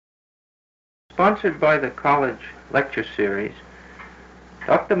Sponsored by the college lecture series,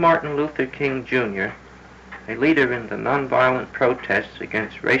 Dr. Martin Luther King, Jr., a leader in the nonviolent protests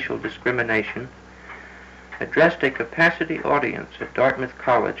against racial discrimination, addressed a capacity audience at Dartmouth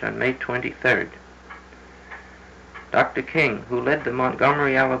College on May 23rd. Dr. King, who led the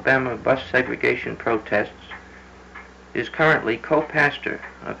Montgomery, Alabama bus segregation protests, is currently co-pastor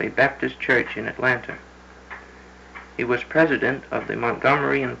of a Baptist church in Atlanta. He was president of the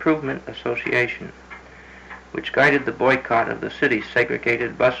Montgomery Improvement Association, which guided the boycott of the city's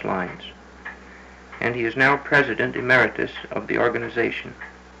segregated bus lines, and he is now president emeritus of the organization.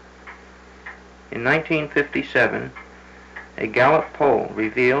 In 1957, a Gallup poll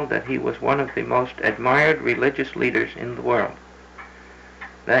revealed that he was one of the most admired religious leaders in the world.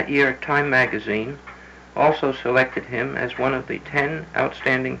 That year, Time magazine also selected him as one of the 10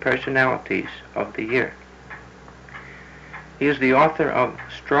 outstanding personalities of the year. He is the author of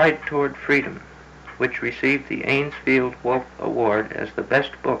Stride Toward Freedom, which received the Ainsfield Wolf Award as the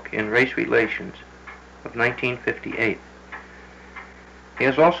best book in race relations of 1958. He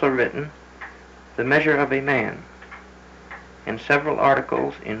has also written The Measure of a Man and several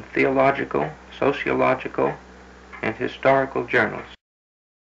articles in theological, sociological, and historical journals.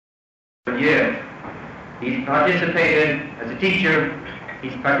 Years. He's participated as a teacher,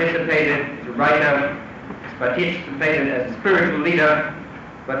 he's participated as a writer, he's participated as a spiritual leader,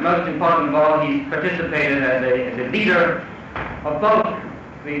 but most important of all, he's participated as a leader of both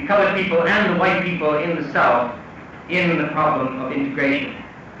the colored people and the white people in the South in the problem of integration.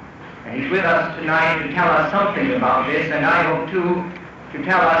 And he's with us tonight to tell us something about this, and I hope too to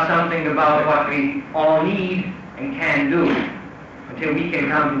tell us something about what we all need and can do until we can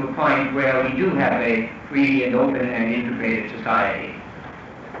come to a point where we do have a free and open and integrated society.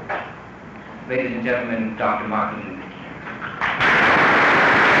 Ladies and gentlemen, Dr. Martin Luther King.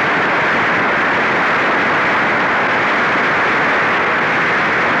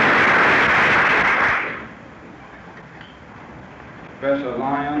 Professor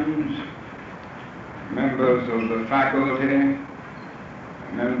Lyons, members of the faculty,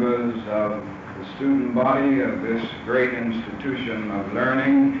 members of the student body of this great institution of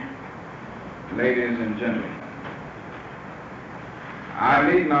learning, ladies and gentlemen.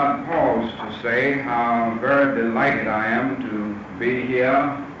 I need not pause to say how very delighted I am to be here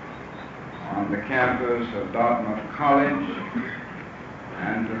on the campus of Dartmouth College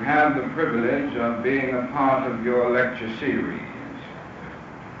and to have the privilege of being a part of your lecture series.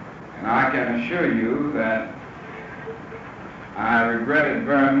 And I can assure you that I regretted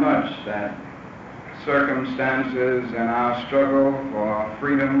very much that circumstances in our struggle for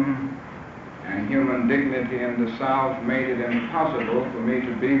freedom and human dignity in the South made it impossible for me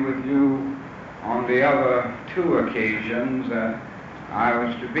to be with you on the other 2 occasions that I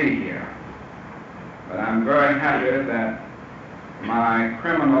was to be here. But I'm very happy that my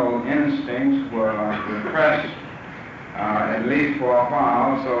criminal instincts were repressed at least for a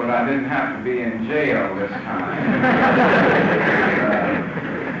while, so that I didn't have to be in jail this time.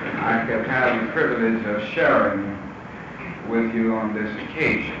 I could have the privilege of sharing with you on this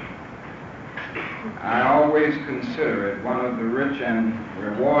occasion. I always consider it one of the rich and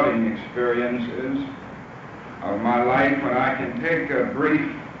rewarding experiences of my life when I can take a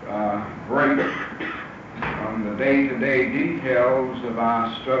brief break from the day-to-day details of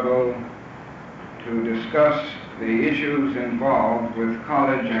our struggle to discuss the issues involved with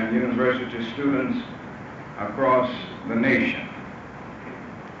college and university students across the nation.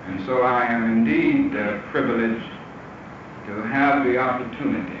 And so I am indeed privileged to have the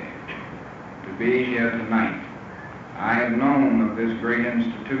opportunity to be here tonight. I have known of this great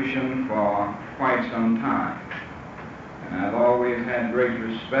institution for quite some time, and I've always had great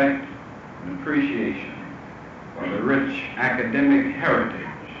respect and appreciation for the rich academic heritage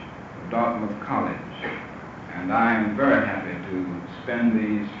of Dartmouth College. And I am very happy to spend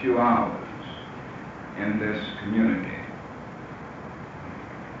these few hours in this community.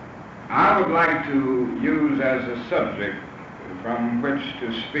 I would like to use as a subject from which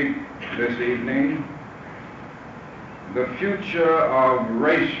to speak this evening the future of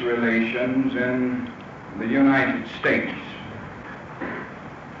race relations in the United States.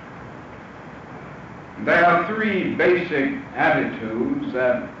 There are 3 basic attitudes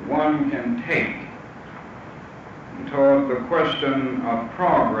that one can take toward the question of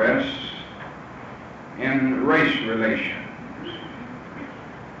progress in race relations.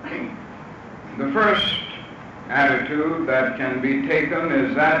 The first attitude that can be taken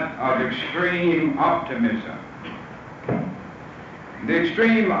is that of extreme optimism. The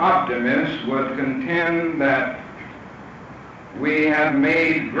extreme optimist would contend that we have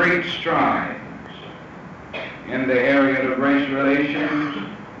made great strides in the area of race relations,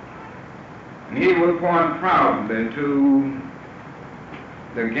 and he would point proudly to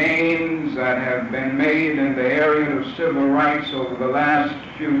the gains that have been made in the area of civil rights over the last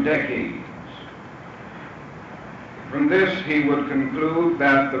few decades. From this, he would conclude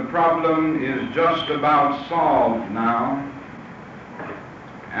that the problem is just about solved now,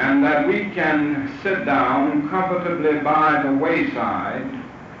 and that we can sit down comfortably by the wayside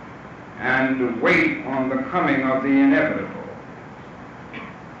and wait on the coming of the inevitable.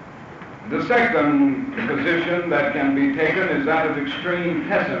 The second position that can be taken is that of extreme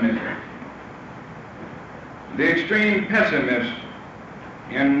pessimism. The extreme pessimist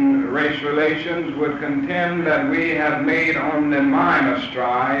in race relations would contend that we have made only minor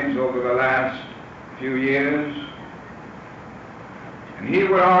strides over the last few years. And he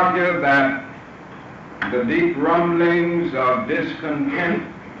would argue that the deep rumblings of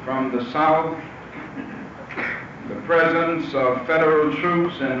discontent from the South, the presence of federal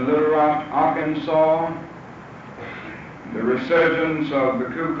troops in Little Rock, Arkansas, the resurgence of the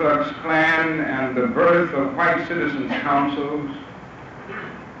Ku Klux Klan, and the birth of white citizens' councils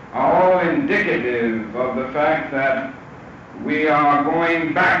are all indicative of the fact that we are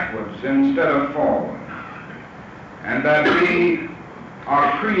going backwards instead of forward, and that we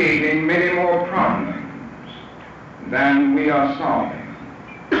are creating many more problems than we are solving.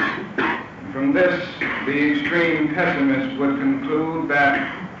 From this, the extreme pessimist would conclude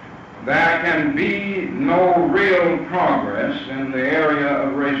that there can be no real progress in the area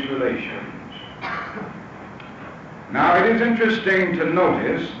of race relations. Now, it is interesting to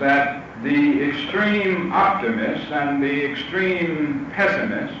notice that the extreme optimist and the extreme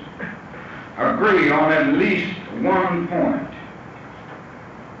pessimist agree on at least one point.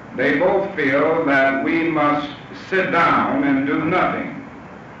 They both feel that we must sit down and do nothing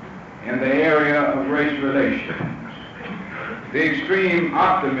in the area of race relations. The extreme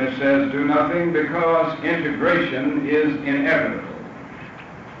optimist says do nothing because integration is inevitable.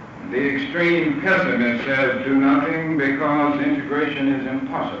 The extreme pessimist says do nothing because integration is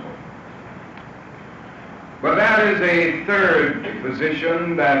impossible. But that is a third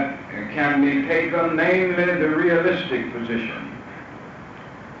position that can be taken, namely the realistic position.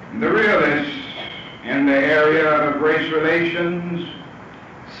 The realist in the area of race relations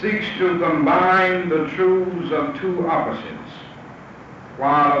seeks to combine the truths of two opposites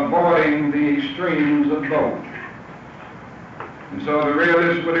while avoiding the extremes of both. And so the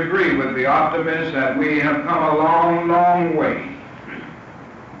realist would agree with the optimist that we have come a long, long way.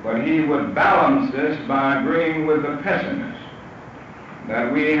 But he would balance this by agreeing with the pessimist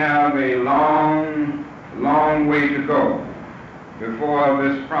that we have a long, long way to go before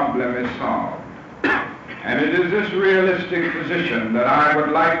this problem is solved. And it is this realistic position that I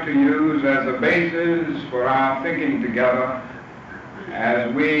would like to use as a basis for our thinking together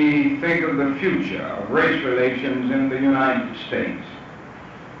as we think of the future of race relations in the United States.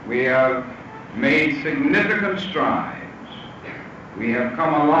 We have made significant strides. We have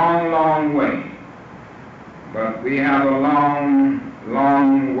come a long, long way, but we have a long,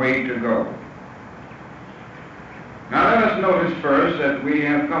 long way to go. Now let us notice first that we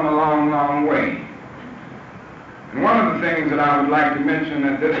have come a long, long way. And one of the things that I would like to mention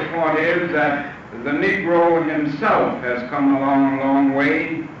at this point is that the Negro himself has come a long, long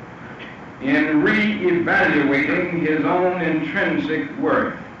way in re-evaluating his own intrinsic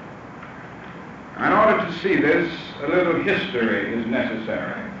worth. In order to see this, a little history is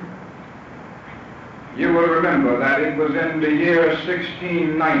necessary. You will remember that it was in the year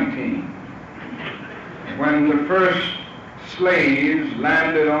 1619 when the first slaves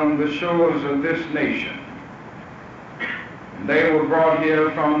landed on the shores of this nation. They were brought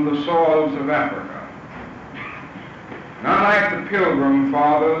here from the soils of Africa. Not like the Pilgrim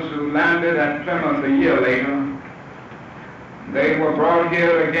Fathers who landed at Plymouth a year later, they were brought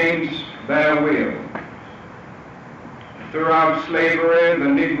here against their will. Throughout slavery, the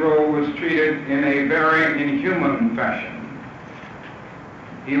Negro was treated in a very inhuman fashion.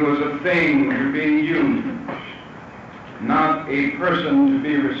 He was a thing to be used, not a person to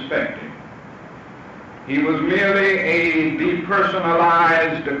be respected. He was merely a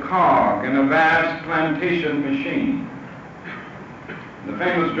depersonalized cog in a vast plantation machine. The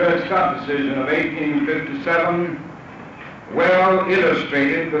famous Dred Scott decision of 1857 well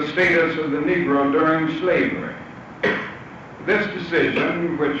illustrated the status of the Negro during slavery. This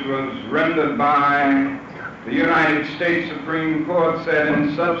decision, which was rendered by the United States Supreme Court, said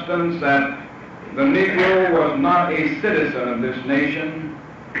in substance that the Negro was not a citizen of this nation.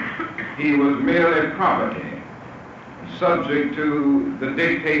 He was merely property, subject to the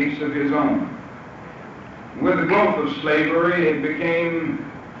dictates of his owner. With the growth of slavery, it became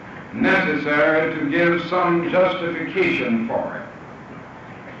necessary to give some justification for it.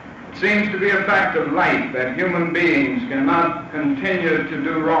 It seems to be a fact of life that human beings cannot continue to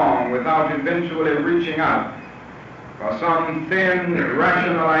do wrong without eventually reaching out for some thin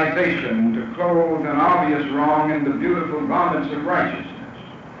rationalization to clothe an obvious wrong in the beautiful garments of righteousness.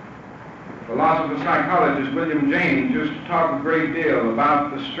 Philosopher psychologist William James used to talk a great deal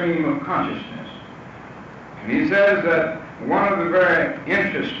about the stream of consciousness. And he says that one of the very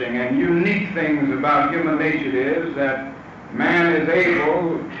interesting and unique things about human nature is that man is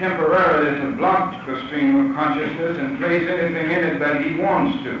able temporarily to block the stream of consciousness and place anything in it that he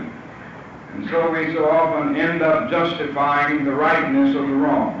wants to. And so we so often end up justifying the rightness of the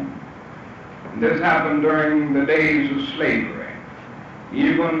wrong. And this happened during the days of slavery.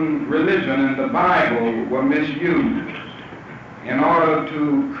 Even religion and the Bible were misused in order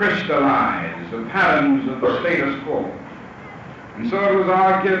to crystallize the patterns of the status quo. And so it was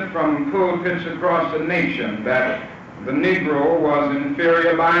argued from pulpits across the nation that the Negro was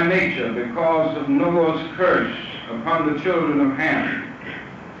inferior by nature because of Noah's curse upon the children of Ham.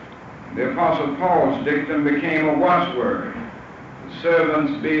 The Apostle Paul's dictum became a watchword: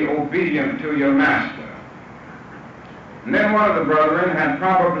 servants, be obedient to your master. And then one of the brethren had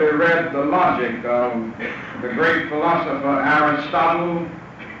probably read the logic of the great philosopher Aristotle.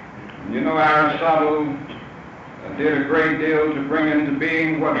 You know, Aristotle did a great deal to bring into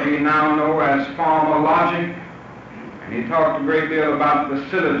being what we now know as formal logic. And he talked a great deal about the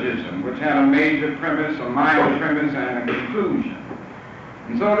syllogism, which had a major premise, a minor premise, and a conclusion.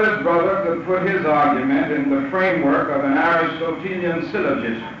 And so this brother could put his argument in the framework of an Aristotelian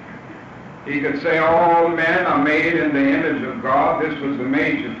syllogism. He could say all men are made in the image of God. This was the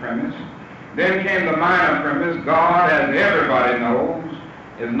major premise. Then came the minor premise: God, as everybody knows,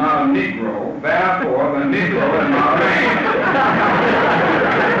 is not a Negro. Therefore, the Negro is not a man.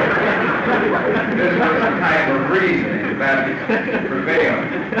 This was the type of reasoning that prevailed.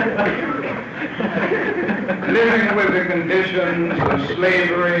 Living with the conditions of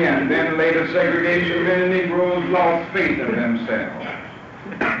slavery and then later segregation, many Negroes lost faith in themselves.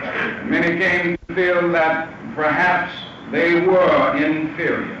 Many came to feel that perhaps they were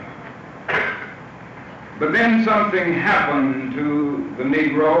inferior. But then something happened to the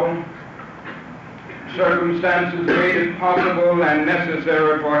Negro. Circumstances made it possible and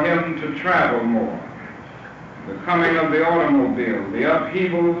necessary for him to travel more. The coming of the automobile, the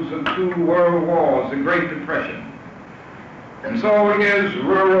upheavals of 2 world wars, the Great Depression. And so his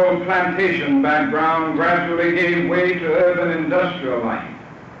rural plantation background gradually gave way to urban industrial life.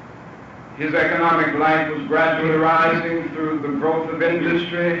 His economic life was gradually rising through the growth of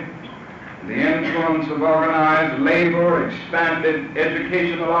industry, the influence of organized labor, expanded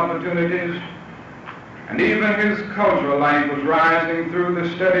educational opportunities, and even his cultural life was rising through the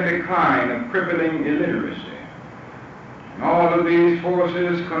steady decline of crippling illiteracy. And all of these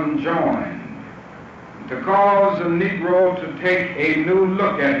forces conjoined to cause the Negro to take a new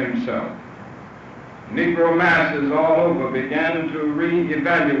look at himself. Negro masses all over began to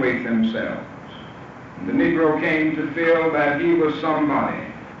re-evaluate themselves. The Negro came to feel that he was somebody.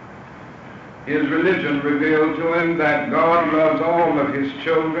 His religion revealed to him that God loves all of his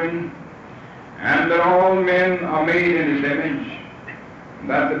children and that all men are made in his image,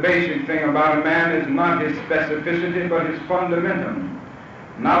 that the basic thing about a man is not his specificity but his fundamentum,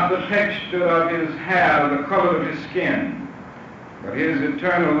 not the texture of his hair or the color of his skin, but his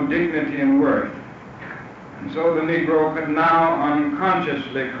eternal dignity and worth. And so the Negro could now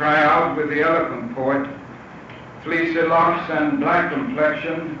unconsciously cry out with the eloquent poet, "Fleecy locks and black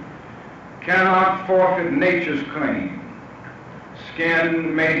complexion cannot forfeit nature's claim.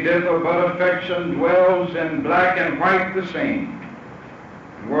 Skin may differ, but affection dwells in black and white the same.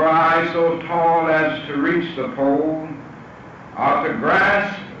 Were I so tall as to reach the pole, or to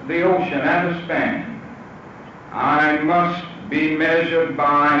grasp the ocean at a span, I must be measured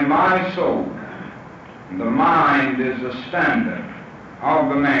by my soul. The mind is the standard of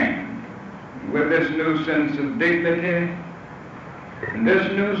the man." With this new sense of dignity and this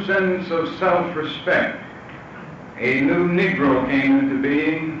new sense of self-respect, a new Negro came into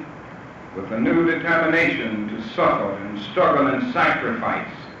being with a new determination to suffer and struggle and sacrifice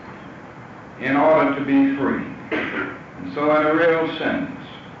in order to be free. And so in a real sense,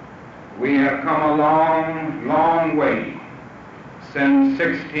 we have come a long, long way since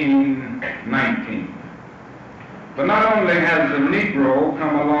 1619. But not only has the Negro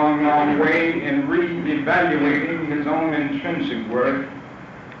come a long, long way in re-evaluating his own intrinsic worth,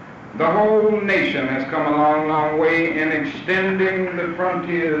 the whole nation has come a long, long way in extending the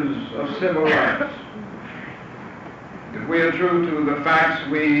frontiers of civil rights. If we are true to the facts,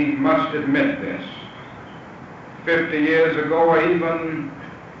 we must admit this. 50 years ago, or even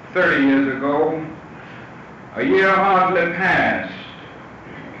 30 years ago, a year hardly passed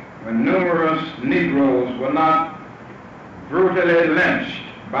when numerous Negroes were not brutally lynched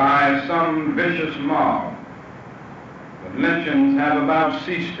by some vicious mob. But lynchings have about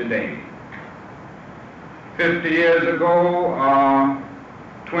ceased today. 50 years ago, or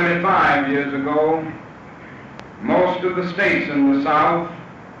 25 years ago, most of the states in the South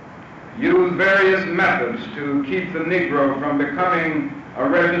used various methods to keep the Negro from becoming a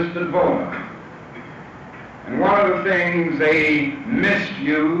registered voter. And one of the things they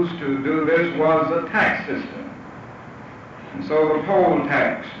misused to do this was a tax system. And so the poll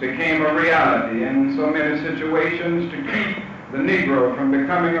tax became a reality in so many situations to keep the Negro from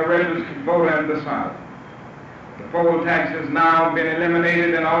becoming a registered voter in the South. The poll tax has now been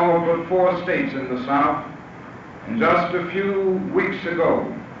eliminated in all but 4 states in the South. And just a few weeks ago,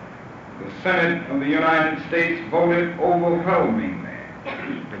 the Senate of the United States voted overwhelmingly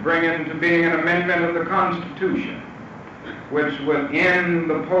to bring into being an amendment of the Constitution which would end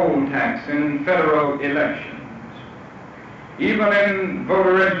the poll tax in federal elections. Even in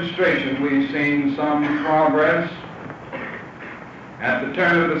voter registration, we've seen some progress. At the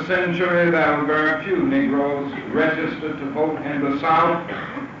turn of the century, there were very few Negroes registered to vote in the South.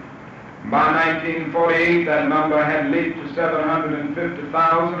 By 1948, that number had leaped to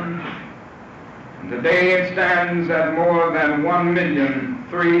 750,000. And today it stands at more than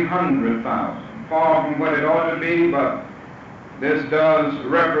 1,300,000, far from what it ought to be, but this does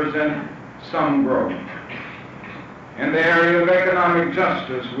represent some growth. In the area of economic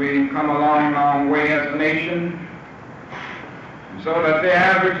justice, we've come a long, long way as a nation, so that the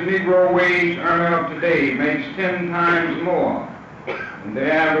average Negro wage earner of today makes 10 times more than the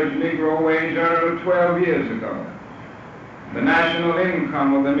average Negro wage earner of 12 years ago. The national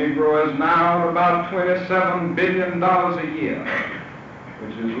income of the Negro is now about $27 billion a year,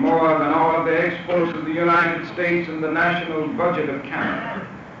 which is more than all of the exports of the United States and the national budget of Canada.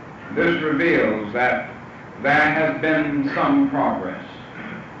 This reveals that there has been some progress.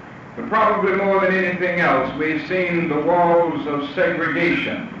 But probably more than anything else, we've seen the walls of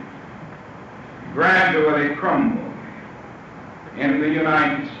segregation gradually crumble in the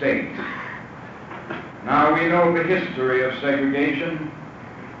United States. Now, we know the history of segregation.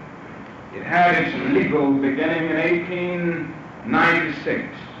 It had its legal beginning in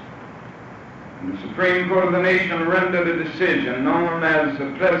 1896. And the Supreme Court of the nation rendered a decision known as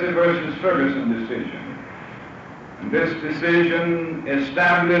the Plessy versus Ferguson decision. And this decision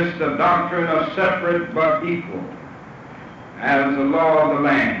established the doctrine of separate but equal as the law of the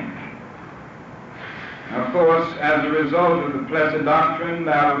land. Now, of course, as a result of the Plessy doctrine,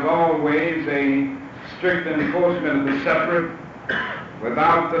 there was always a strict enforcement of the separate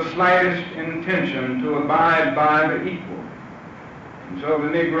without the slightest intention to abide by the equal. And so the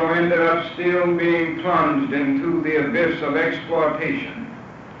Negro ended up still being plunged into the abyss of exploitation,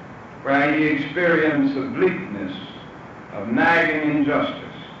 where he experienced the bleakness of nagging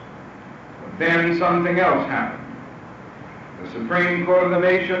injustice. But then something else happened. The Supreme Court of the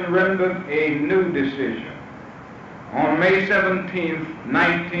nation rendered a new decision on May 17,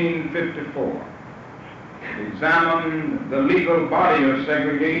 1954. It examined the legal body of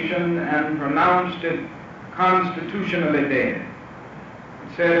segregation and pronounced it constitutionally dead.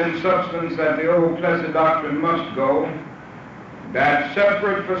 It said in substance that the old Plessy doctrine must go, that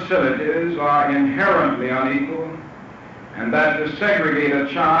separate facilities are inherently unequal, and that to segregate a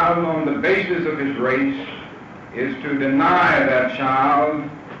child on the basis of his race is to deny that child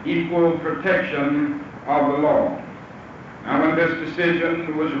equal protection of the law. Now, when this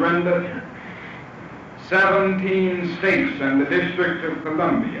decision was rendered, 17 states and the District of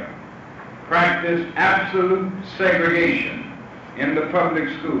Columbia practiced absolute segregation in the public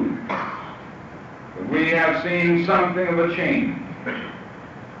schools. But we have seen something of a change.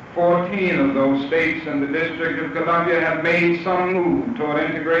 14 of those states and the District of Columbia have made some move toward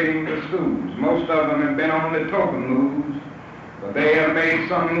integrating the schools. Most of them have been only token moves, but they have made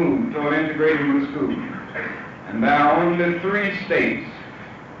some move toward integrating the schools. And there are only 3 states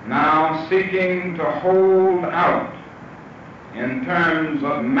now seeking to hold out in terms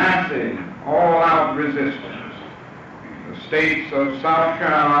of massive, all-out resistance. The states of South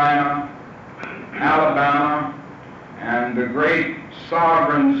Carolina, Alabama, and the great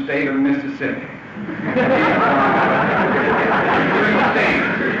sovereign state of Mississippi. 3 states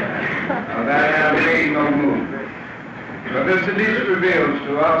that have made no move. But this at least reveals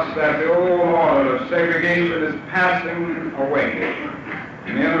to us that the old order of segregation is passing away.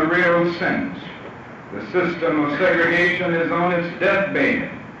 And in a real sense, The system of segregation is on its deathbed,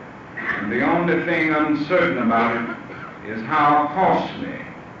 and the only thing uncertain about it is how costly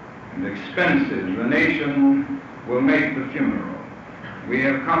and expensive the nation will make the funeral. We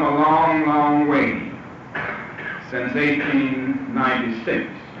have come a long, long way since 1896.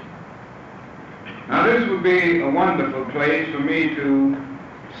 Now this would be a wonderful place for me to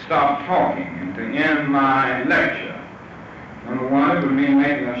stop talking and to end my lecture. Number one, it would mean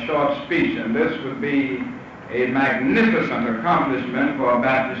making a short speech, and this would be a magnificent accomplishment for a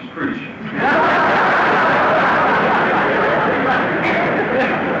Baptist preacher.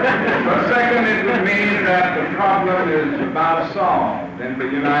 But second, it would mean that the problem is about solved in the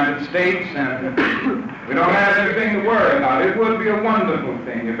United States, and we don't have anything to worry about. It would be a wonderful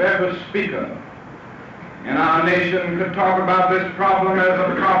thing if every speaker in our nation could talk about this problem as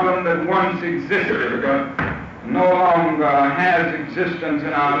a problem that once existed, but no longer has existence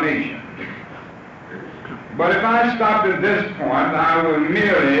in our nation. But if I stopped at this point, I would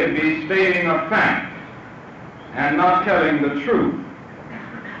merely be stating a fact and not telling the truth.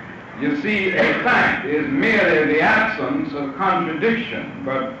 You see, a fact is merely the absence of contradiction,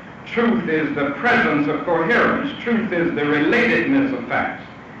 but truth is the presence of coherence. Truth is the relatedness of facts.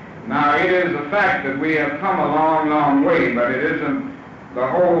 Now, it is a fact that we have come a long, long way, but it isn't the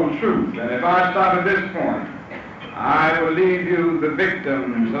whole truth. And if I stop at this point, I will leave you the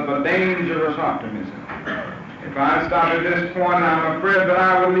victims of a dangerous optimism. If I stop at this point, I'm afraid that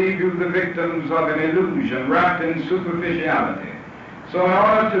I will leave you the victims of an illusion wrapped in superficiality. So in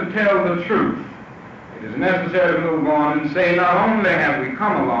order to tell the truth, it is necessary to move on and say not only have we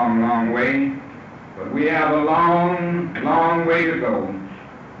come a long, long way, but we have a long, long way to go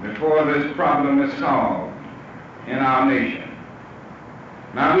before this problem is solved in our nation.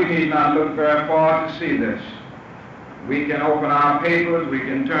 Now, we need not look very far to see this. We can open our papers, we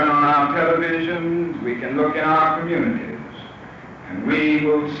can turn on our televisions, we can look in our communities, and we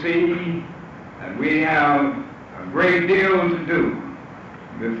will see that we have a great deal to do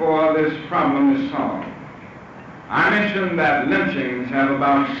before this problem is solved. I mentioned that lynchings have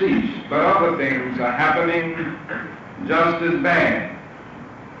about ceased, but other things are happening just as bad.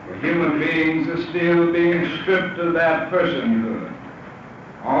 For human beings are still being stripped of that personhood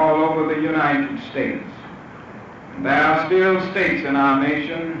all over the United States. And there are still states in our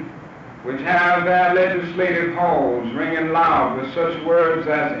nation which have their legislative halls ringing loud with such words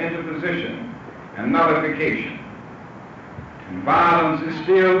as interposition and nullification. And violence is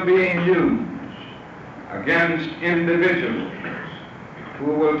still being used against individuals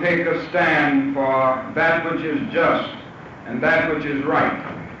who will take a stand for that which is just and that which is right.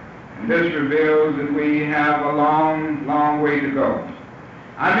 And this reveals that we have a long, long way to go.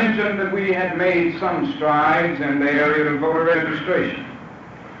 I mentioned that we had made some strides in the area of voter registration.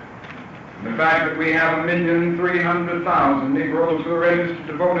 The fact that we have 1,300,000 Negroes who are registered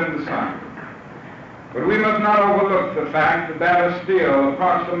to vote in the South. But we must not overlook the fact that there are still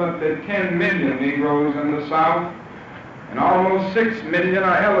approximately 10 million Negroes in the South, and almost 6 million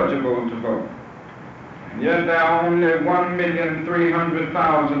are eligible to vote. And yet there are only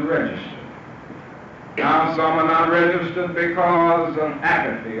 1,300,000 registered. Now, some are not registered because of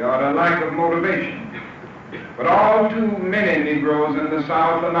apathy or a lack of motivation. But all too many Negroes in the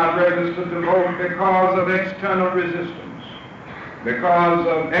South are not registered to vote because of external resistance, because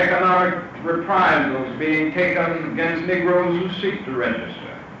of economic reprisals being taken against Negroes who seek to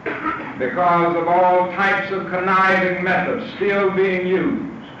register, because of all types of conniving methods still being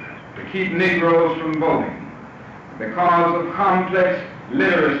used to keep Negroes from voting, because of complex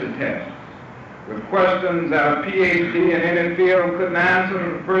literacy tests with questions that a PhD in any field couldn't answer,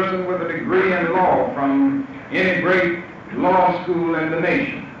 and a person with a degree in law from any great law school in the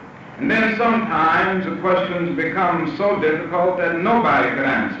nation. And then sometimes the questions become so difficult that nobody could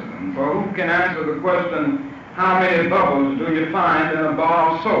answer them. For who can answer the question, how many bubbles do you find in a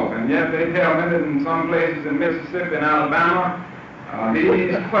bar of soap? And yet they tell me that in some places in Mississippi and Alabama,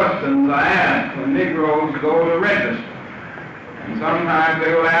 these questions are asked when Negroes go to register. And sometimes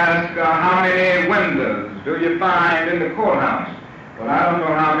they will ask, how many windows do you find in the courthouse? Well, I don't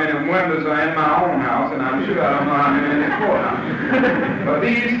know how many windows are in my own house, and I'm sure I don't know how many in the courthouse. But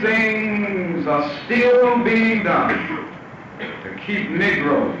these things are still being done to keep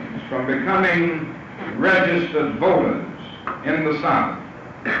Negroes from becoming registered voters in the South.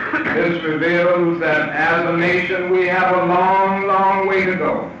 This reveals that as a nation we have a long, long way to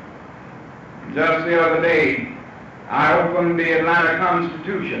go. Just the other day, I opened the Atlanta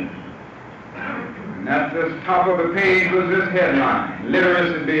Constitution, and at the top of the page was this headline,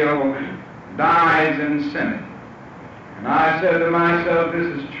 Literacy Bill Dies in Senate. And I said to myself, this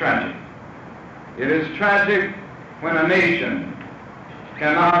is tragic. It is tragic when a nation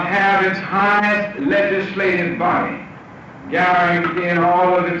cannot have its highest legislative body guaranteeing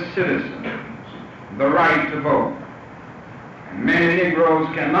all of its citizens the right to vote. And many Negroes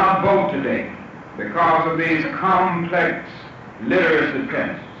cannot vote today because of these complex literacy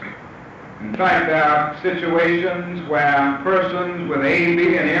tests. In fact, there are situations where persons with A,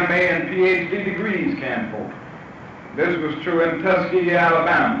 B, and MA and PhD degrees can't vote. This was true in Tuskegee,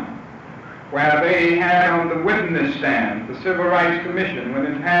 Alabama, where they had on the witness stand the Civil Rights Commission, when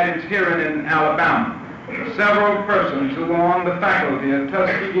it had its hearing in Alabama, several persons who were on the faculty at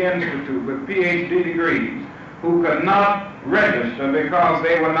Tuskegee Institute with PhD degrees who could not register because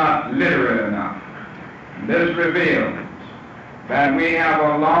they were not literate enough. And this reveals that we have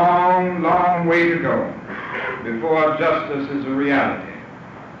a long, long way to go before justice is a reality.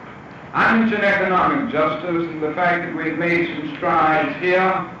 I mention economic justice and the fact that we've made some strides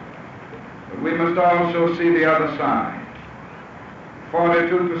here, but we must also see the other side.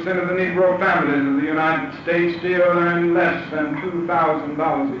 42% of the Negro families of the United States still earn less than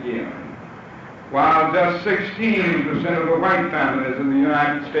 $2,000 a year, while just 16% of the white families of the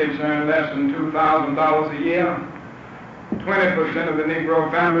United States earn less than $2,000 a year. 20% of the Negro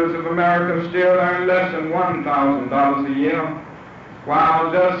families of America still earn less than $1,000 a year,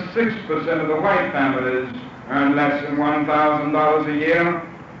 while just 6% of the white families earn less than $1,000 a year.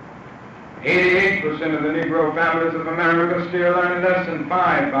 88% of the Negro families of America still earn less than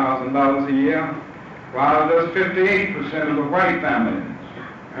 $5,000 a year, while just 58% of the white families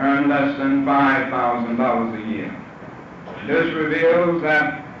earn less than $5,000 a year. This reveals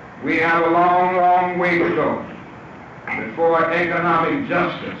that we have a long, long way to go before economic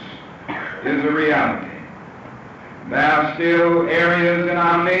justice is a reality. There are still areas in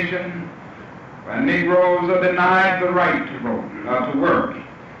our nation where Negroes are denied the right to vote, to work.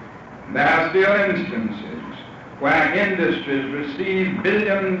 There are still instances where industries receive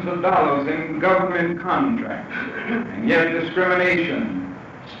billions of dollars in government contracts, and yet discrimination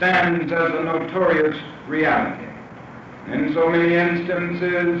stands as a notorious reality. In so many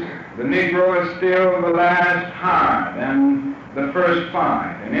instances, the Negro is still the last hired and the first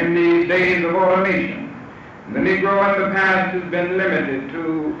fired. And in these days of automation, the Negro in the past has been limited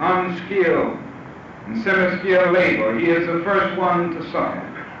to unskilled and semi-skilled labor. He is the first one to suffer.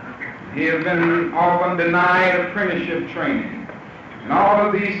 He has been often denied apprenticeship training. And all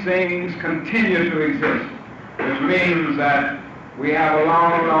of these things continue to exist, which means that we have a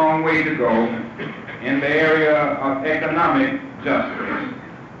long, long way to go in the area of economic justice.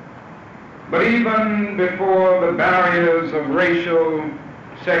 But even before the barriers of racial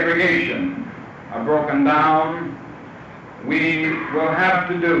segregation are broken down, we will have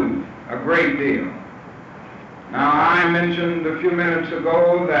to do a great deal. Now, I mentioned a few minutes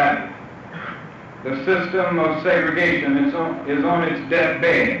ago that the system of segregation is on its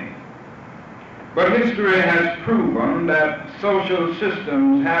deathbed. But history has proven that social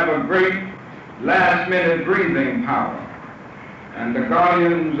systems have a great last-minute breathing power. And the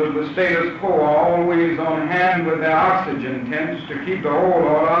guardians of the status quo are always on hand with their oxygen tents to keep the whole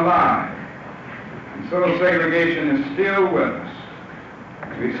order alive. And so segregation is still with us.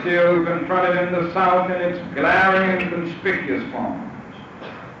 We still confront it in the South in its glaring and conspicuous forms.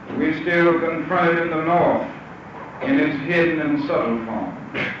 We still confront it in the North in its hidden and subtle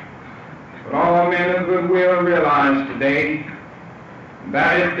forms. But all men of goodwill realize today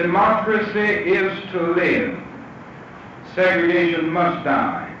that if democracy is to live, segregation must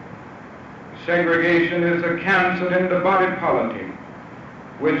die. Segregation is a cancer in the body politic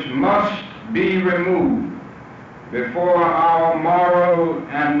which must be removed before our moral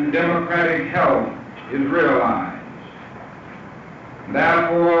and democratic health is realized.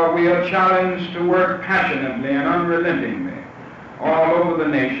 Therefore, we are challenged to work passionately and unrelentingly all over the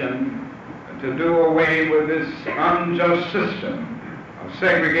nation to do away with this unjust system of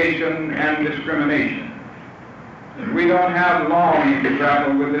segregation and discrimination. We don't have long to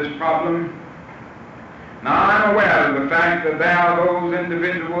grapple with this problem. Now, I'm aware of the fact that there are those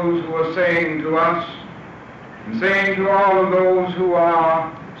individuals who are saying to us, and saying to all of those who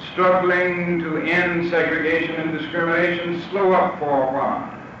are struggling to end segregation and discrimination, slow up for a while.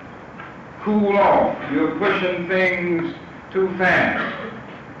 Cool off. You're pushing things too fast.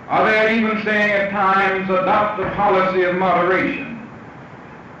 Are they even saying at times, adopt the policy of moderation?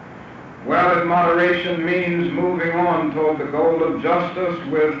 Well, if moderation means moving on toward the goal of justice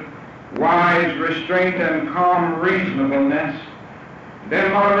with wise restraint and calm reasonableness,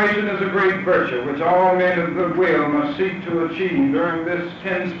 then moderation is a great virtue which all men of goodwill must seek to achieve during this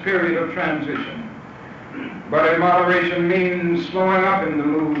tense period of transition. But if moderation means slowing up in the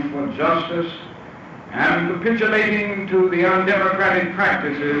move for justice, and capitulating to the undemocratic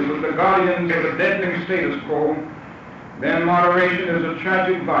practices of the guardians of the deadening status quo, then moderation is a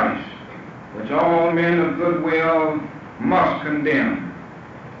tragic vice which all men of goodwill must condemn.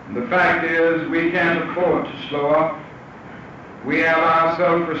 The fact is, we can't afford to slow up. We have our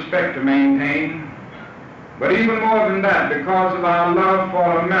self-respect to maintain. But even more than that, because of our love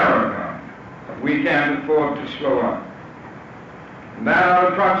for America, we can't afford to slow up. There are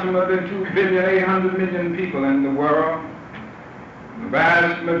approximately 2,800,000,000 people in the world. The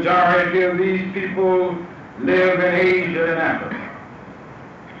vast majority of these people live in Asia and Africa.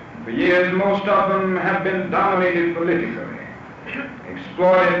 For years, most of them have been dominated politically,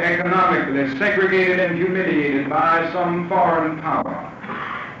 exploited economically, segregated and humiliated by some foreign power.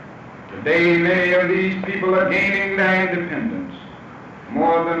 Today, many of these people are gaining their independence.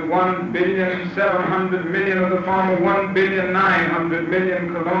 More than 1,700,000,000 of the former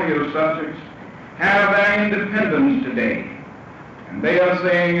 1,900,000,000 colonial subjects have their independence today. And they are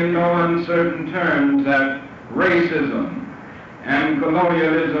saying in no uncertain terms that racism and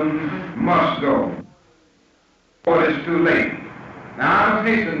colonialism must go, or it's too late. Now, I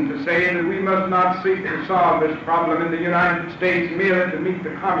hasten to say that we must not seek to solve this problem in the United States merely to meet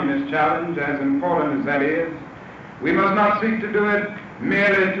the communist challenge, as important as that is. We must not seek to do it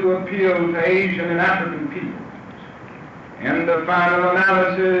merely to appeal to Asian and African peoples. In the final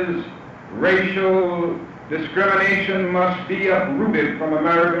analysis, racial discrimination must be uprooted from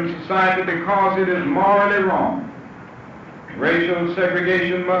American society because it is morally wrong. Racial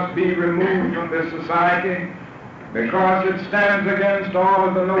segregation must be removed from this society because it stands against all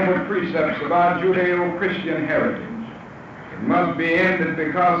of the noble precepts of our Judeo-Christian heritage. It must be ended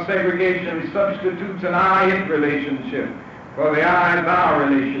because segregation substitutes an I-it relationship for the I-thou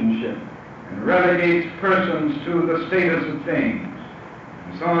relationship and relegates persons to the status of things.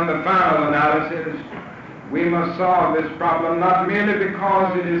 And so in the final analysis, we must solve this problem not merely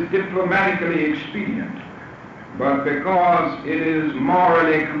because it is diplomatically expedient, but because it is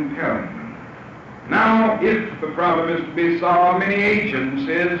morally compelling. Now, if the problem is to be solved, many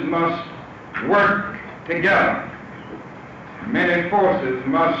agencies must work together. Many forces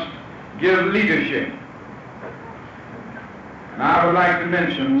must give leadership. And I would like to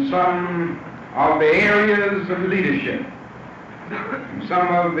mention some of the areas of leadership, and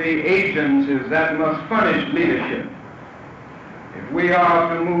some of the agencies that must furnish leadership if we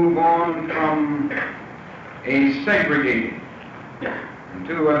are to move on from a segregated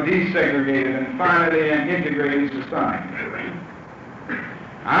to a desegregated and finally an integrated society.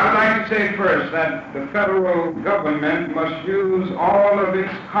 I would like to say first that the federal government must use all of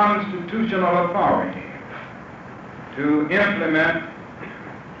its constitutional authority to implement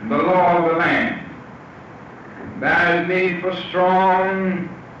the law of the land. There is need for strong,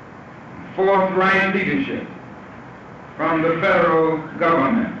 forthright leadership from the federal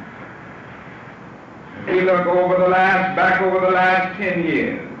government. If we look back over the last 10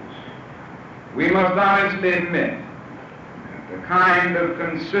 years, we must honestly admit that the kind of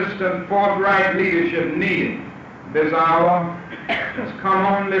consistent, forthright leadership needed this hour has come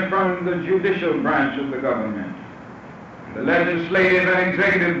only from the judicial branch of the government. The legislative and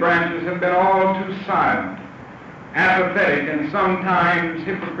executive branches have been all too silent, apathetic, and sometimes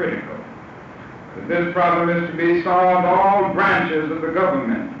hypocritical. If this problem is to be solved, all branches of the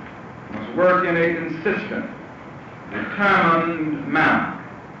government must work in a consistent, determined manner.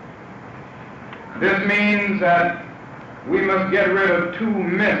 This means that we must get rid of two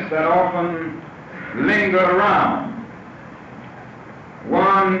myths that often linger around.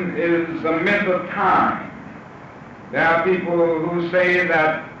 One is the myth of time. There are people who say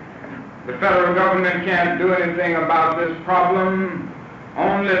that the federal government can't do anything about this problem.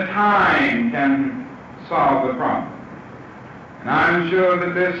 Only time can solve the problem. And I'm sure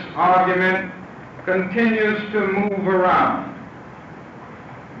that this argument continues to move around.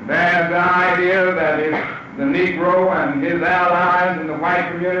 There's the idea that if the Negro and his allies in the white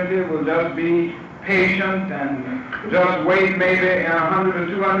community will just be patient and just wait, maybe in 100 or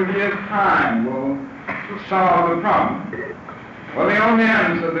 200 years' time will solve the problem. Well, the only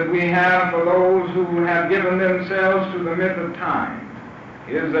answer that we have for those who have given themselves to the myth of time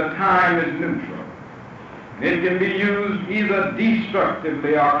is that time is neutral. It can be used either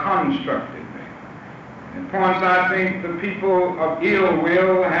destructively or constructively. In points, I think the people of ill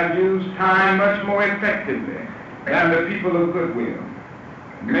will have used time much more effectively than the people of goodwill.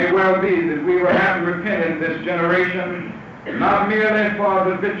 It may well be that we will have to repent in this generation, not merely for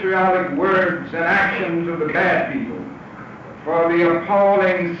the vitriolic words and actions of the bad people, but for the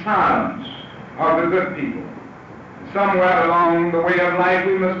appalling silence of the good people. somewhere along the way of life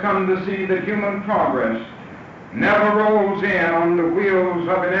we must come to see that human progress never rolls in on the wheels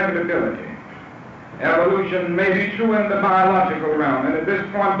of inevitability. Evolution may be true in the biological realm, and at this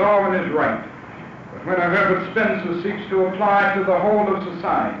point Darwin is right. But when a Herbert Spencer seeks to apply it to the whole of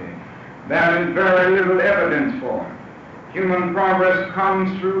society, there is very little evidence for it. Human progress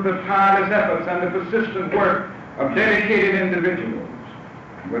comes through the tireless efforts and the persistent work of dedicated individuals.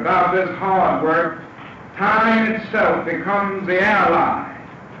 And without this hard work, time itself becomes the ally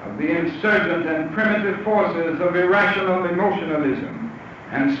of the insurgent and primitive forces of irrational emotionalism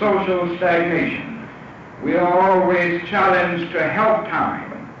and social stagnation. We are always challenged to help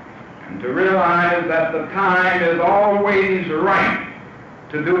time and to realize that the time is always right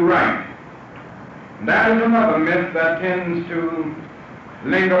to do right. And that is another myth that tends to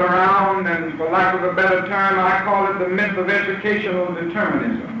linger around, and for lack of a better term, I call it the myth of educational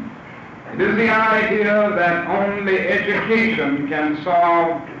determinism. It is the idea that only education can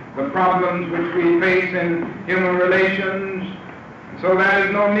solve the problems which we face in human relations. So there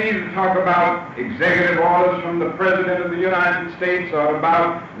is no need to talk about executive orders from the President of the United States or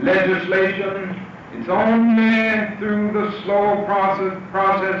about legislation. It's only through the slow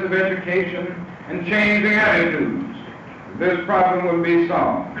process of education and changing attitudes that this problem will be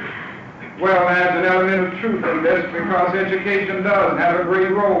solved. Well, there's an element of truth in this, because education does have a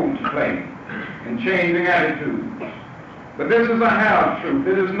great role to play in changing attitudes. But this is a half-truth.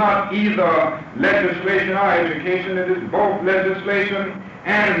 It is not either legislation or education. It is both legislation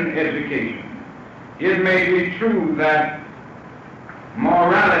and education. It may be true that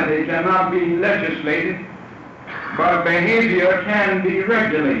morality cannot be legislated, but behavior can be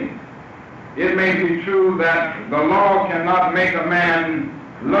regulated. It may be true that the law cannot make a man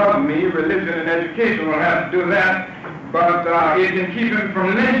love me. Religion and education will have to do that. But it can keep him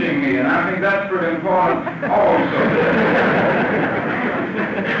from lynching me, and I think that's pretty important also.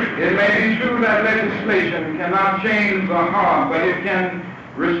 It may be true that legislation cannot change the heart, but it can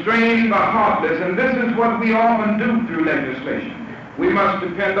restrain the heartless, and this is what we often do through legislation. We must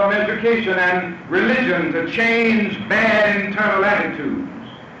depend on education and religion to change bad internal attitudes,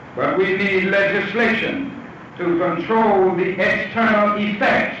 but we need legislation to control the external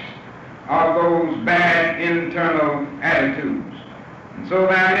effects of those bad internal attitudes. And so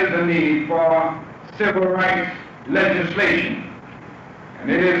there is a need for civil rights legislation. And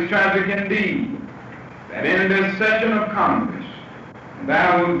it is tragic indeed that in this session of Congress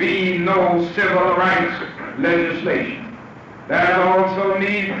there will be no civil rights legislation. There is also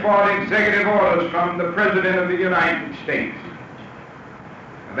need for executive orders from the President of the United States.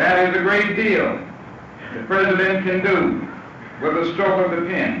 That is a great deal the President can do with a stroke of the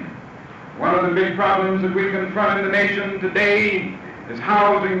pen. One of the big problems that we confront in the nation today is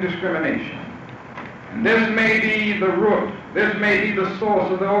housing discrimination. And this may be the root, this may be the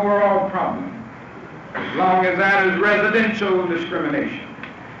source of the overall problem. As long as that is residential discrimination,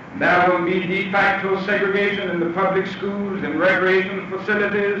 there will be de facto segregation in the public schools, in recreation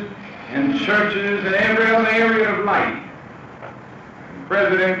facilities, in churches, and every other area of life. The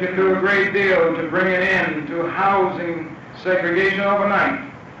President can do a great deal to bring an end to housing segregation overnight.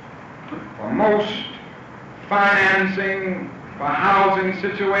 For most financing for housing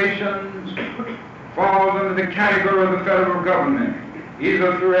situations falls under the category of the federal government,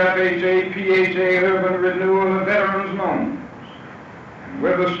 either through FHA, PHA, urban renewal, or veterans loans. And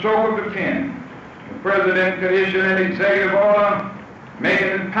with a stroke of the pen, the President could issue an executive order making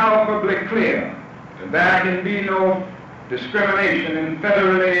it palpably clear that there can be no discrimination in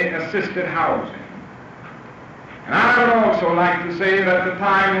federally assisted housing. And I would also like to say that the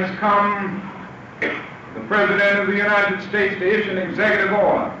time has come for the President of the United States to issue an executive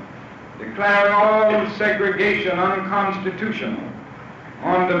order declaring all segregation unconstitutional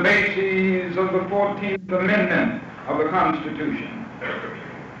on the basis of the 14th Amendment of the Constitution.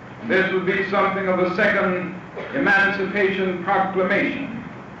 This would be something of a second Emancipation Proclamation.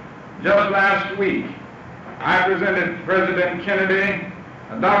 Just last week, I presented President Kennedy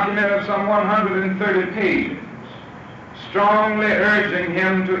a document of some 130 pages, strongly urging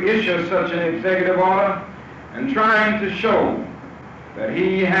him to issue such an executive order and trying to show that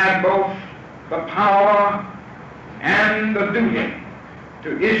he had both the power and the duty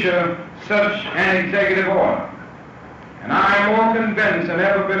to issue such an executive order. And I am more convinced than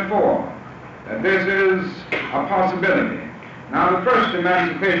ever before that this is a possibility. Now, the first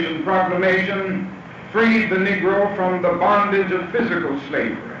Emancipation Proclamation freed the Negro from the bondage of physical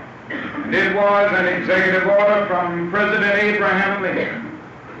slavery. And it was an executive order from President Abraham Lincoln.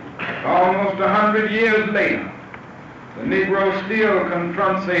 Almost 100 years later, the Negro still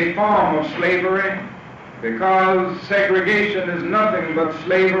confronts a form of slavery because segregation is nothing but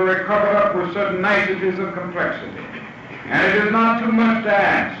slavery covered up with certain niceties of complexity. And it is not too much to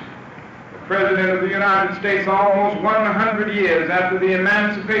ask the President of the United States, almost 100 years after the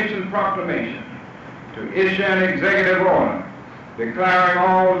Emancipation Proclamation, to issue an executive order declaring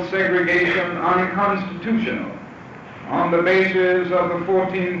all segregation unconstitutional on the basis of the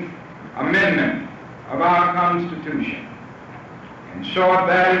 14th Amendment of our Constitution. In short,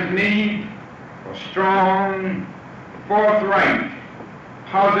 there is need for strong, forthright,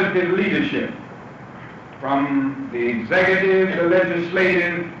 positive leadership from the executive, the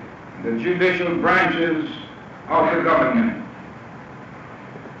legislative, the judicial branches of the government.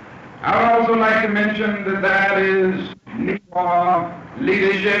 I would also like to mention that there is need for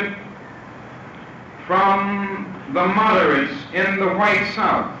leadership from the moderates in the white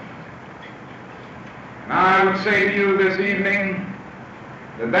South. And I would say to you this evening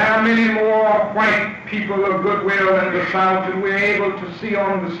that there are many more white people of goodwill in the South than we're able to see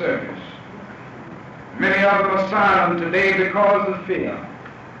on the surface. Many of them are silent today because of fear.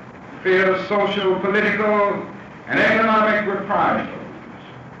 Fear of social, political, and economic reprisals.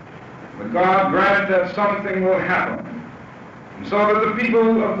 But God grant that something will happen, and so that the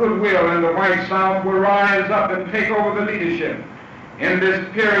people of goodwill in the white South will rise up and take over the leadership in this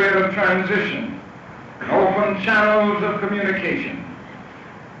period of transition, and open channels of communication.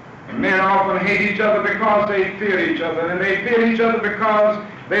 And men often hate each other because they fear each other, and they fear each other because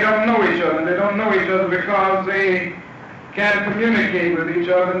they don't know each other, and they don't know each other because they can't communicate with each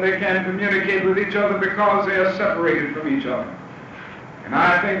other, and they can't communicate with each other because they are separated from each other. And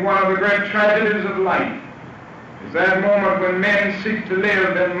I think one of the great tragedies of life is that moment when men seek to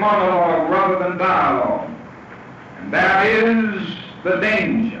live in monologue rather than dialogue. And that is the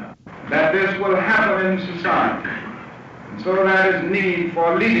danger that this will happen in society. And so there is need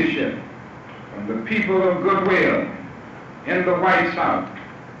for leadership from the people of goodwill in the white South.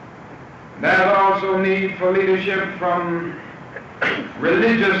 There's also need for leadership from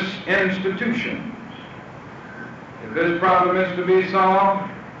religious institutions. If this problem is to be solved,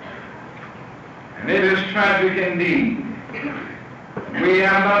 and it is tragic indeed, we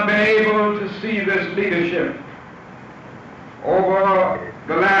have not been able to see this leadership over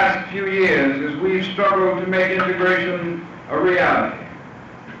the last few years as we've struggled to make integration a reality.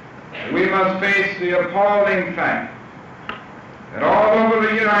 We must face the appalling fact that all over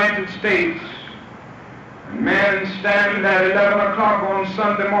the United States, men stand at 11 o'clock on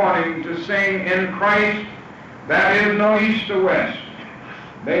Sunday morning to sing "In Christ there is no east or west."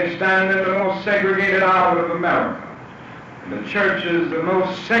 They stand in the most segregated hour of America. And the church is the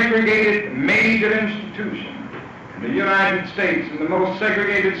most segregated major institution in the United States, and the most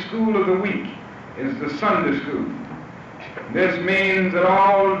segregated school of the week is the Sunday school. This means that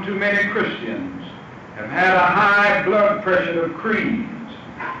all too many Christians have had a high blood pressure of creeds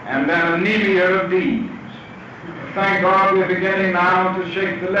and an anemia of deeds. Thank God we're beginning now to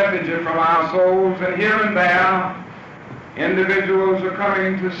shake the lethargy from our souls, and here and there individuals are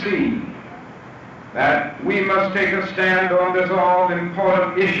coming to see that we must take a stand on this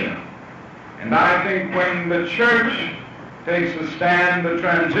all-important issue. And I think when the church takes a stand, the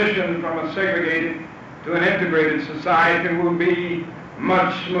transition from a segregated to an integrated society will be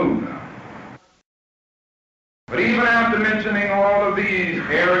much smoother. But even after mentioning all of these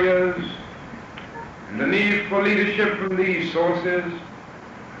areas and the need for leadership from these sources,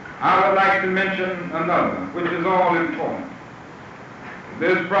 I would like to mention another, which is all important. If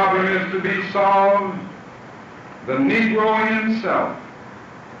this problem is to be solved, the Negro himself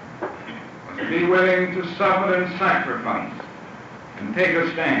must be willing to suffer and sacrifice and take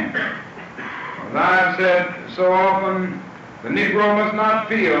a stand. As I've said so often, the Negro must not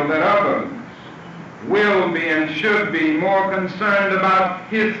feel that others will be and should be more concerned about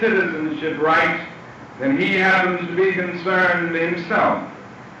his citizenship rights than he happens to be concerned himself.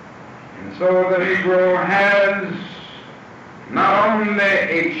 And so the Negro has not only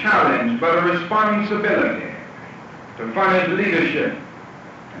a challenge but a responsibility to furnish leadership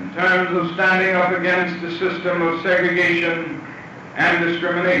in terms of standing up against the system of segregation and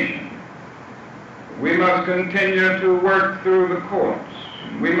discrimination. We must continue to work through the courts.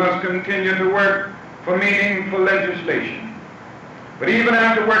 We must continue to work for meaningful legislation. But even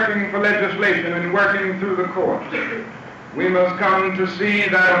after working for legislation and working through the courts, we must come to see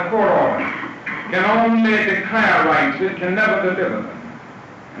that a court order can only declare rights, it can never deliver them.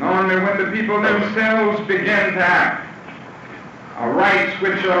 And only when the people themselves begin to act are rights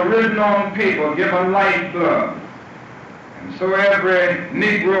which are written on paper, given lifeblood. And so every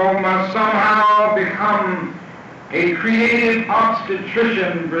Negro must somehow become a creative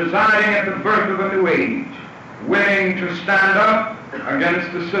obstetrician presiding at the birth of a new age, willing to stand up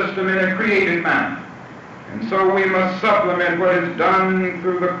against the system in a creative manner. And so we must supplement what is done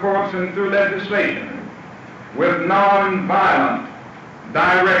through the courts and through legislation with non-violent,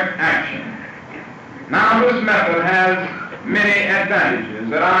 direct action. Now, this method has many advantages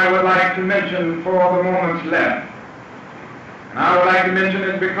that I would like to mention for the moments left. And I would like to mention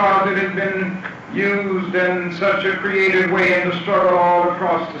it because it has been used in such a creative way in the struggle all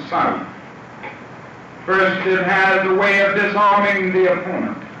across the South. First, it has a way of disarming the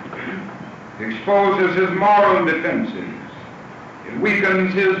opponent. It exposes his moral defenses. It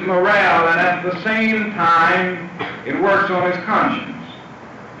weakens his morale, and at the same time, it works on his conscience.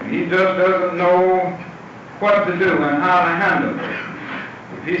 And he just doesn't know what to do and how to handle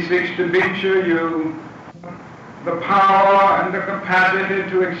it. If he seeks to beat you, the power and the capacity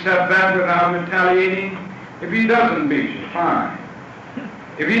to accept that without retaliating. If he doesn't beat you, fine.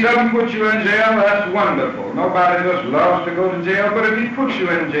 If he doesn't put you in jail, that's wonderful. Nobody just loves to go to jail, but if he puts you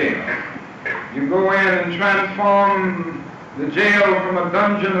in jail, you go in and transform the jail from a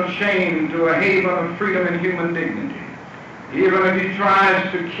dungeon of shame to a haven of freedom and human dignity. Even if he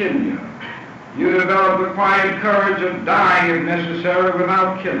tries to kill you, you develop the quiet courage of dying if necessary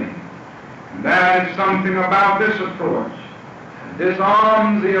without killing. And that is something about this approach. It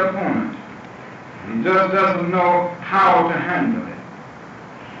disarms the opponent. He just doesn't know how to handle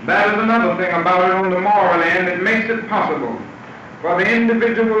it. That is another thing about it on the moral end. It makes it possible for the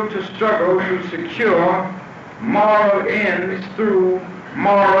individual to struggle to secure moral ends through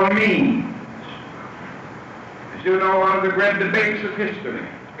moral means. As you know, one of the great debates of history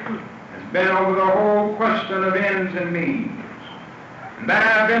has been over the whole question of ends and means. And there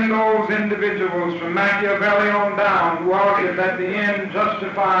have been those individuals from Machiavelli on down who argue that the end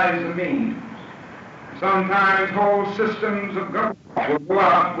justifies the means. Sometimes whole systems of government will go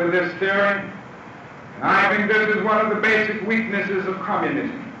out with this theory. And I think this is one of the basic weaknesses of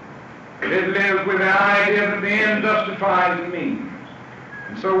communism. It lives with the idea that the end justifies the means.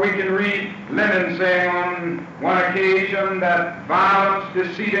 And so we can read Lenin saying on one occasion that violence,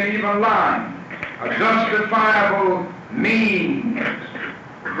 deceit, and even lying are justifiable means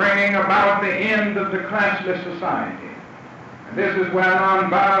bringing about the end of the classless society. And this is where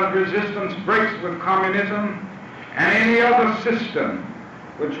nonviolent resistance breaks with communism and any other system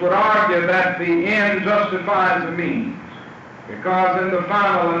which would argue that the end justifies the means. Because in the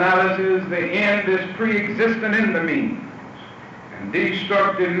final analysis, the end is pre-existent in the means. And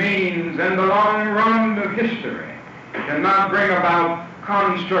destructive means in the long run of history cannot bring about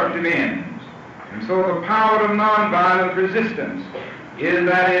constructive ends. And so the power of nonviolent resistance is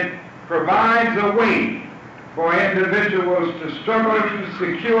that it provides a way for individuals to struggle to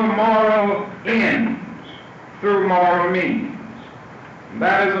secure moral ends through moral means. And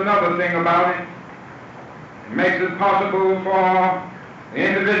that is another thing about it. It makes it possible for the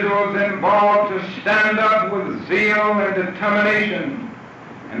individuals involved to stand up with zeal and determination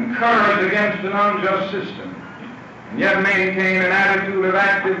and courage against an unjust system, and yet maintain an attitude of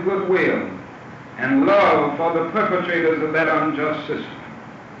active goodwill and love for the perpetrators of that unjust system.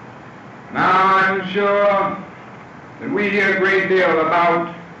 Now, I'm sure that we hear a great deal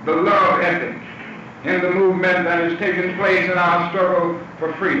about the love ethic in the movement that is taking place in our struggle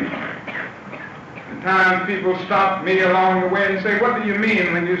for freedom. At times people stop me along the way and say, what do you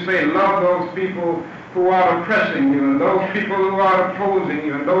mean when you say love those people who are oppressing you, and those people who are opposing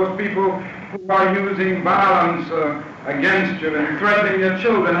you, and those people who are using violence against you and threatening your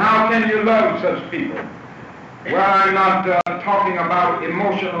children? How can you love such people? Well, I'm not talking about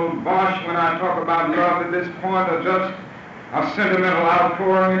emotional bosh when I talk about love at this point, or just a sentimental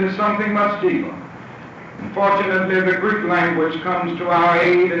outpouring. It is something much deeper. Unfortunately, the Greek language comes to our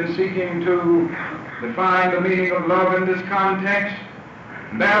aid in seeking to define the meaning of love in this context.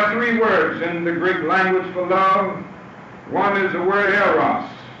 There are three words in the Greek language for love. One is the word eros.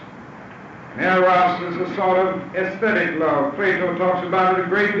 And eros is a sort of aesthetic love. Plato talks about it a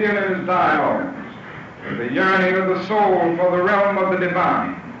great deal in his dialogues. The yearning of the soul for the realm of the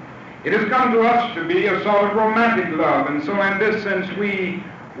divine. It has come to us to be a sort of romantic love, and so in this sense we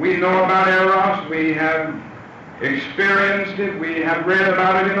know about eros, we have experienced it, we have read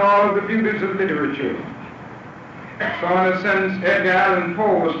about it in all of the beauties of literature. So in a sense, Edgar Allan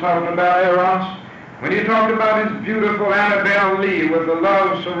Poe was talking about eros when he talked about his beautiful Annabel Lee with the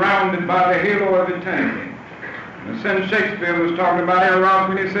love surrounded by the halo of eternity. In a sense, Shakespeare was talking about eros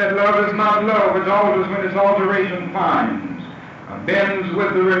when he said, love is not love, which alters when its alteration finds, bends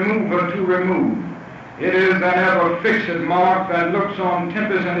with the remover to remove. It is an ever fixed mark that looks on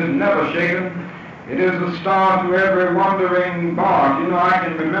tempest and is never shaken. It is the star to every wandering bark. You know, I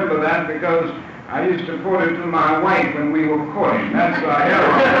can remember that because I used to quote it to my wife when we were courting. That's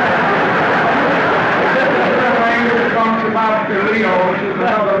heroin. It talks about Phileo, which is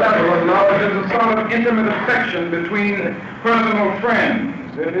another level of love. It is a sort of intimate affection between personal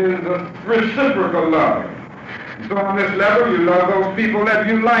friends. It is a reciprocal love. So on this level, you love those people that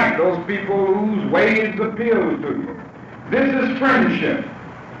you like, those people whose ways appeal to you. This is friendship.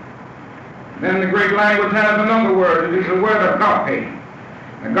 Then the Greek language has another word. It is the word agape.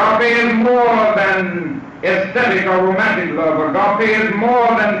 Agape is more than aesthetic or romantic love. Agape is more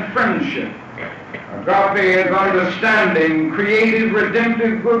than friendship. Agape is understanding, creative,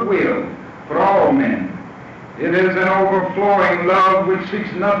 redemptive goodwill for all men. It is an overflowing love which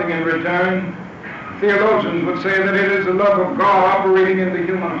seeks nothing in return. Theologians would say that it is the love of God operating in the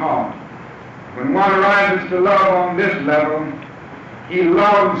human heart. When one rises to love on this level, he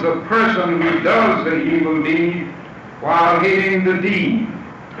loves a person who does the evil deed while hating the deed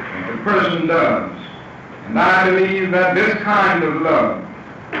that the person does. And I believe that this kind of love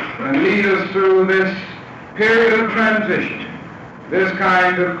can lead us through this period of transition, this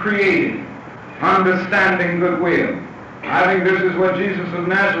kind of creative, understanding goodwill. I think this is what Jesus of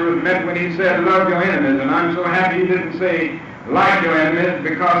Nazareth meant when he said, love your enemies. And I'm so happy he didn't say, like your enemies,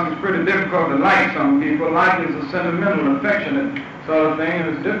 because it's pretty difficult to like some people. Like is a sentimental, affectionate sort of thing, and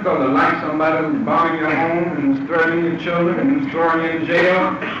it's difficult to like somebody who's bombing your home and who's threatening your children and who's throwing you in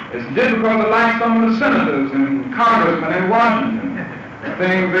jail. It's difficult to like some of the senators and congressmen in Washington. The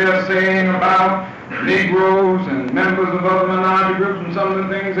things they're saying about Negroes and members of other minority groups and some of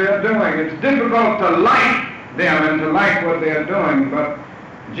the things they're doing. It's difficult to like them and to like what they're doing, but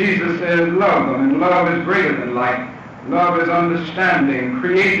Jesus says love them, and love is greater than like. Love is understanding,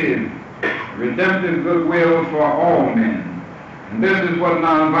 creative, redemptive goodwill for all men. And this is what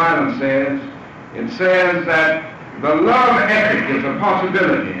nonviolence says. It says that the love ethic is a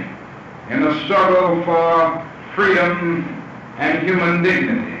possibility in the struggle for freedom and human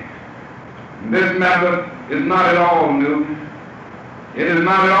dignity. And this method is not at all new. It is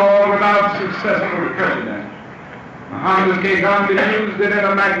not at all without successful precedent. Mohammed K. Gandhi used it in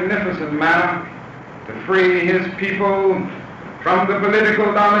a magnificent manner to free his people from the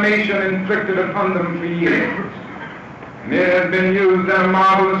political domination inflicted upon them for years. And it has been used in a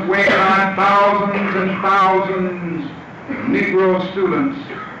marvelous way by thousands and thousands of Negro students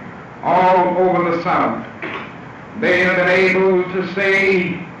all over the South. They have been able to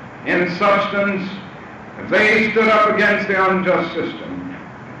say in substance, as they stood up against the unjust system,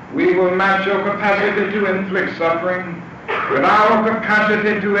 we will match your capacity to inflict suffering with our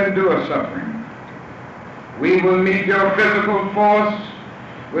capacity to endure suffering. We will meet your physical force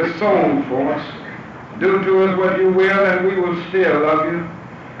with soul force. Do to us what you will, and we will still love you.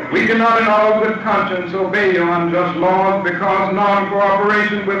 We cannot in all good conscience obey your unjust laws, because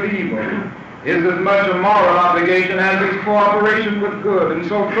non-cooperation with evil is as much a moral obligation as is cooperation with good. And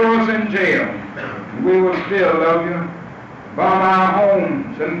so throw us in jail, and we will still love you. Bomb our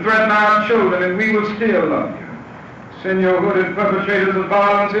homes and threaten our children, and we will still love you. Send your hooded perpetrators of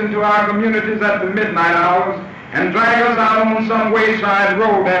violence into our communities at the midnight hours and drag us out on some wayside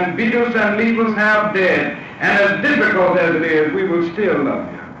road and beat us and leave us half dead. And as difficult as it is, we will still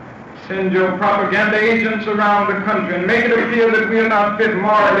love you. Send your propaganda agents around the country and make it appear that we are not fit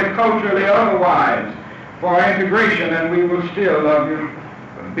morally, culturally, or otherwise for integration, and we will still love you.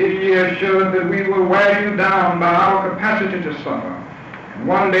 But be ye assured that we will wear you down by our capacity to suffer. And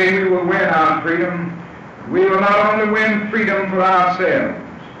one day we will win our freedom. We will not only win freedom for ourselves,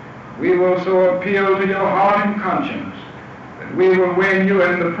 we will so appeal to your heart and conscience that we will win you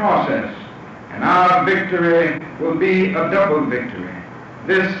in the process, and our victory will be a double victory.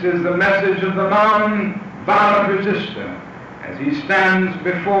 This is the message of the non-violent resistor as he stands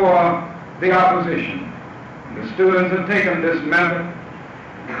before the opposition. The students have taken this method.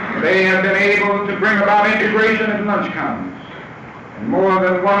 They have been able to bring about integration at lunch counters in more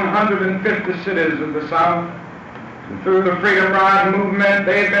than 150 cities of the South. And through the Freedom Ride movement,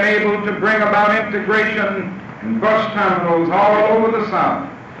 they have been able to bring about integration in bus terminals all over the South,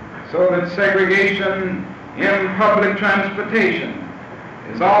 so that segregation in public transportation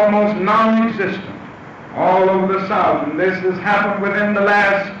is almost non-existent all over the South. And this has happened within the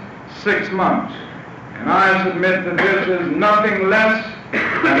last 6 months. And I submit that this is nothing less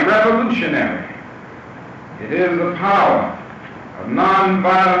than revolutionary. It is the power of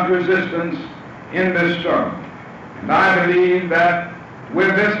nonviolent resistance in this struggle. And I believe that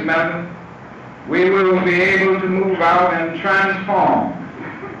with this method, we will be able to move out and transform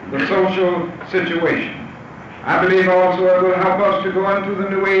the social situation. I believe also it will help us to go into the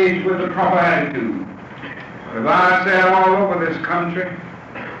new age with the proper attitude. But as I said, all over this country,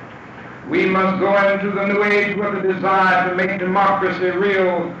 we must go into the new age with a desire to make democracy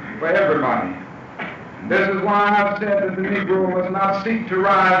real for everybody. And this is why I've said that the Negro must not seek to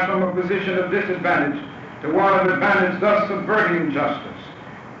rise from a position of disadvantage to one of advantage, thus subverting justice.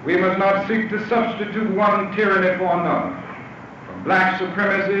 We must not seek to substitute one tyranny for another. For black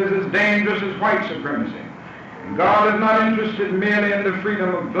supremacy is as dangerous as white supremacy. And God is not interested merely in the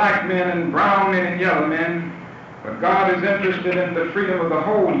freedom of black men and brown men and yellow men, but God is interested in the freedom of the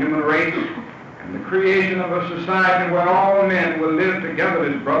whole human race and the creation of a society where all men will live together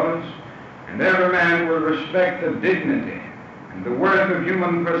as brothers, and every man will respect the dignity and the worth of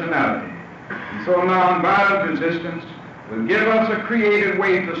human personality. And so nonviolent resistance will give us a creative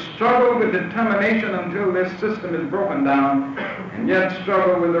way to struggle with determination until this system is broken down, and yet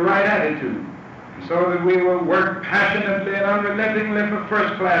struggle with the right attitude, so that we will work passionately and unrelentingly for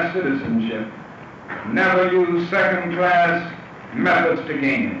first-class citizenship, never use second-class methods to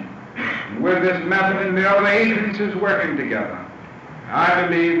gain it. And with this method and the other agencies working together, I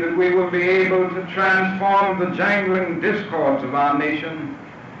believe that we will be able to transform the jangling discords of our nation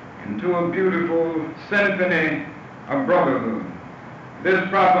into a beautiful symphony of brotherhood. This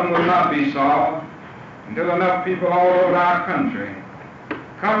problem will not be solved until enough people all over our country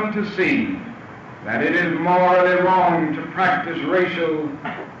come to see that it is morally wrong to practice racial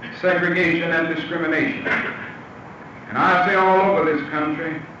segregation and discrimination. And I say all over this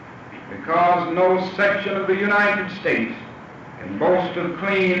country because no section of the United States can boast of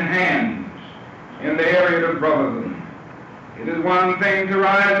clean hands in the area of brotherhood. It is one thing to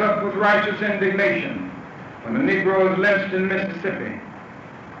rise up with righteous indignation when the Negro is lynched in Mississippi,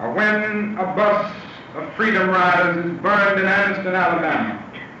 or when a bus of freedom riders is burned in Anniston, Alabama.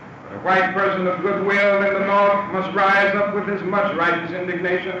 But a white person of goodwill in the North must rise up with as much righteous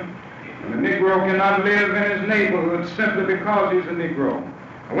indignation when the Negro cannot live in his neighborhood simply because he's a Negro,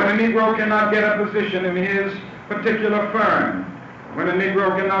 or when a Negro cannot get a position in his particular firm, when a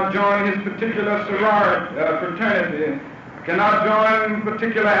Negro cannot join his particular fraternity, cannot join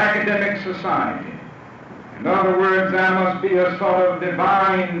particular academic society. In other words, there must be a sort of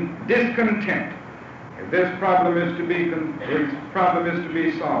divine discontent if this problem is to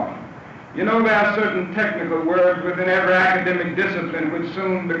be solved. You know, there are certain technical words within every academic discipline which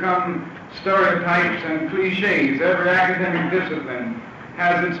soon become stereotypes and cliches. Every academic discipline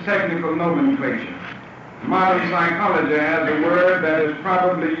has its technical nomenclature. Modern psychology has a word that is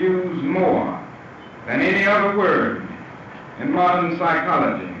probably used more than any other word in modern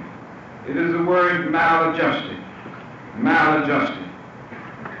psychology. It is the word maladjusted. Maladjusted.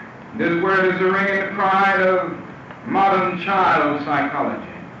 This word is a ringing cry of modern child psychology.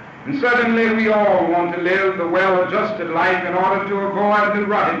 And certainly we all want to live the well-adjusted life in order to avoid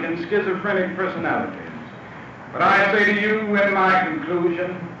neurotic and schizophrenic personalities. But I say to you in my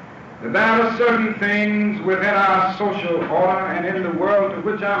conclusion that there are certain things within our social order and in the world to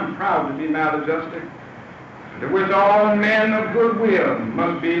which I'm proud to be maladjusted, to which all men of goodwill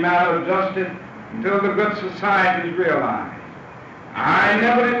must be maladjusted until the good society is realized. I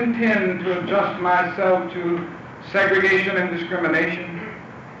never intend to adjust myself to segregation and discrimination.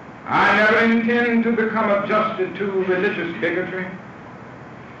 I never intend to become adjusted to religious bigotry.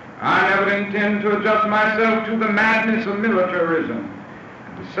 I never intend to adjust myself to the madness of militarism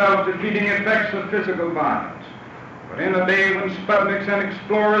and the self-defeating effects of physical violence. But in a day when Sputniks and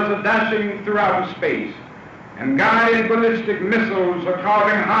explorers are dashing through outer space, and guided ballistic missiles are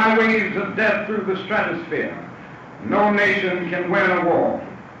carving highways of death through the stratosphere, no nation can win a war.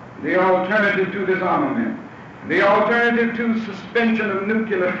 The alternative to disarmament, the alternative to suspension of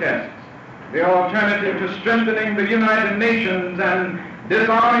nuclear tests, the alternative to strengthening the United Nations and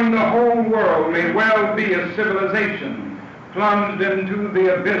disarming the whole world may well be a civilization plunged into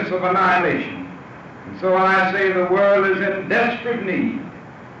the abyss of annihilation. And so I say the world is in desperate need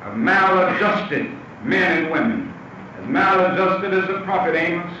of maladjusted men and women, as maladjusted as the prophet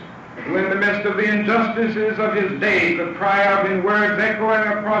Amos, who in the midst of the injustices of his day could cry out in words echoing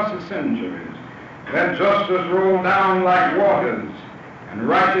across the centuries, "Let justice roll down like waters, and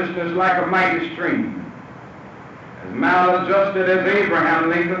righteousness like a mighty stream." As maladjusted as Abraham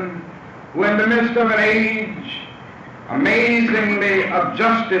Lincoln, who in the midst of an age amazingly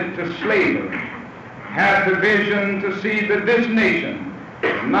adjusted to slavery, had the vision to see that this nation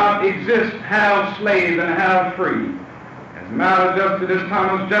not exist half slave and half free. As maladjusted as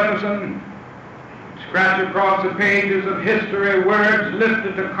Thomas Jefferson, scratch across the pages of history words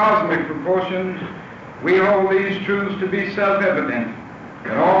lifted to cosmic proportions, we hold these truths to be self-evident,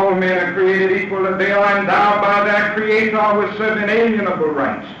 that all men are created equal, that they are endowed by their Creator with certain inalienable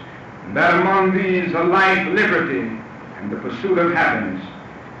rights, and that among these are life, liberty, and the pursuit of happiness.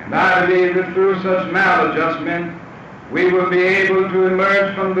 And I believe that through such maladjustment, we will be able to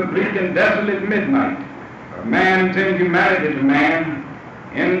emerge from the bleak and desolate midnight of man's inhumanity to man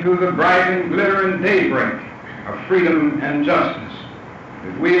into the bright and glittering daybreak of freedom and justice.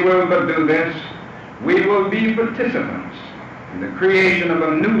 If we will but do this, we will be participants in the creation of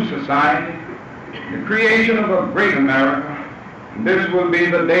a new society, the creation of a great America. And this will be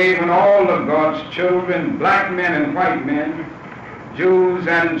the day when all of God's children, black men and white men, Jews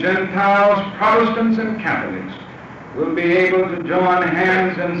and Gentiles, Protestants and Catholics, will be able to join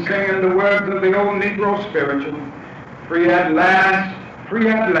hands and sing in the words of the old Negro spiritual, free at last, free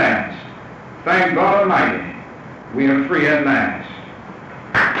at last. Thank God Almighty, we are free at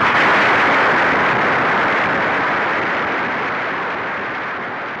last.